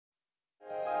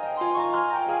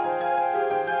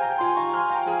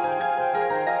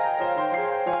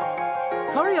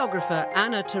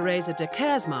Choreographer Teresa De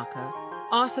Keersmaeker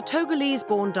asked the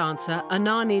Togolese-born dancer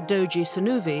Anani Dodji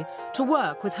Sanouvi to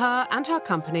work with her and her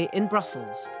company in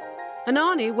Brussels.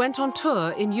 Anani went on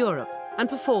tour in Europe and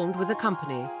performed with the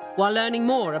company while learning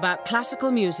more about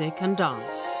classical music and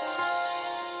dance.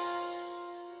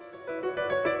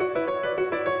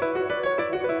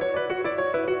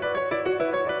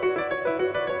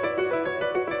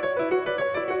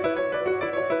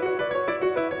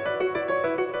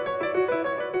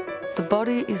 The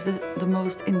body is the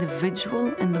most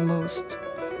individual and the most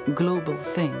global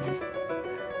thing.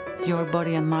 Your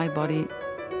body and my body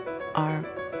are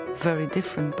very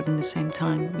different, but in the same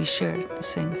time we share the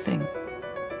same thing.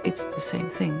 It's the same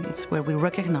thing. It's where we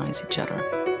recognize each other.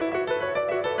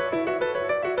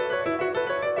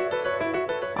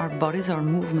 Our bodies, our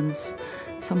movements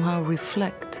somehow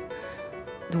reflect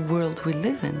the world we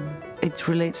live in. It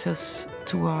relates us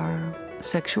to our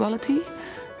sexuality,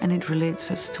 and it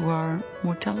relates us to our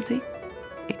mortality.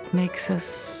 It makes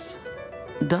us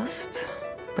dust,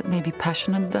 but maybe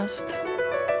passionate dust.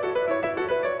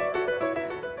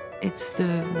 It's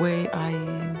the way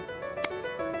I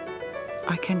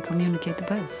can communicate the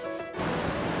best.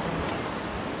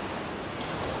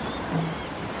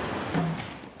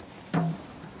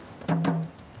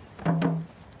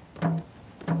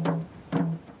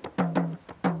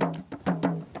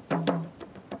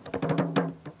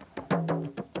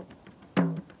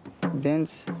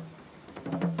 Dance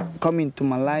come into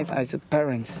my life as a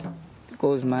parent,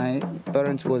 because my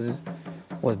parents was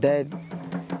dead.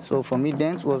 So for me,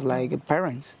 dance was like a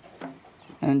parent,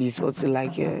 and it's also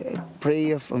like a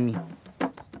prayer for me.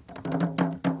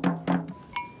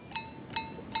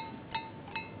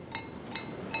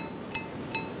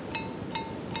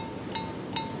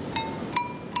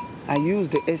 I use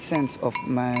the essence of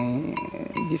my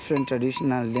different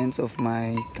traditional dance of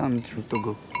my country,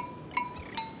 Togo.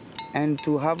 And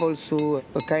to have also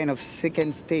a kind of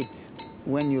second state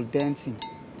when you're dancing.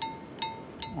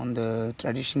 On the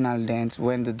traditional dance,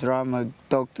 when the drummer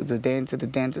talks to the dancer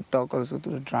talks also to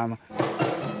the drummer.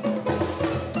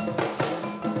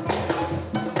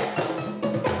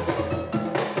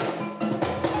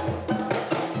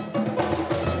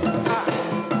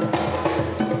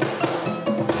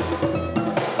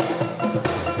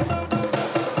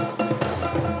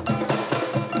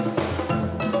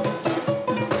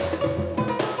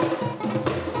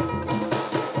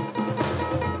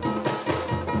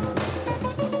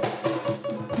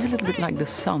 He's a little bit like the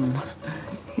sun.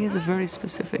 He has a very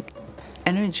specific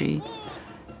energy,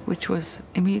 which was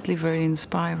immediately very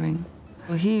inspiring.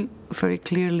 He very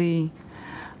clearly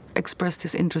expressed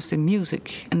his interest in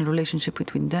music and the relationship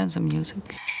between dance and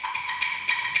music.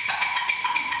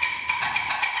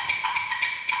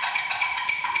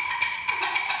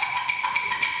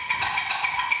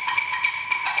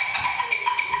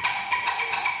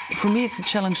 For me, it's a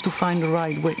challenge to find the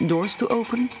right doors to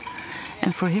open.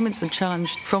 And for him, it's a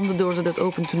challenge from the doors that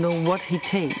open to know what he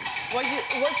takes. What you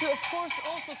of course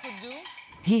also could do.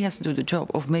 He has to do the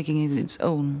job of making it its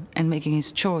own and making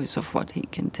his choice of what he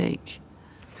can take.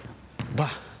 Bah.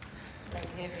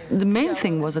 The main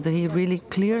thing was that he really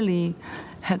clearly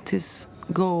had this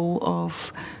goal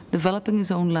of developing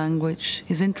his own language,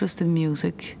 his interest in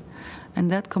music, and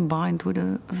that combined with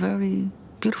a very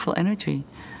beautiful energy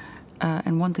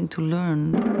and wanting to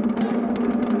learn.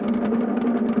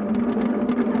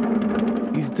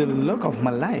 It's the luck of my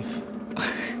life.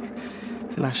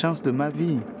 C'est la chance de ma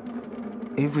vie.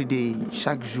 Every day,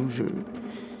 chaque jour,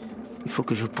 il faut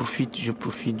que je profite.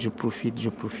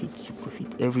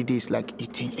 Every day is like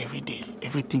eating every day.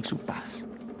 Everything should pass.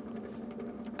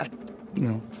 You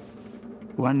know,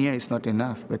 1 year is not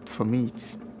enough, but for me,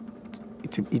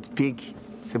 it's big.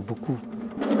 C'est beaucoup.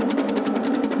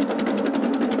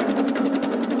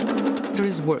 There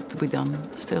is work to be done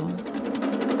still.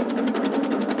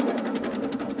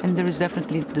 And there is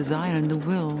definitely the desire and the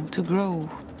will to grow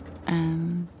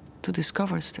and to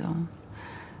discover still.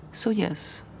 So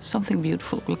yes, something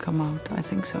beautiful will come out, I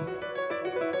think so.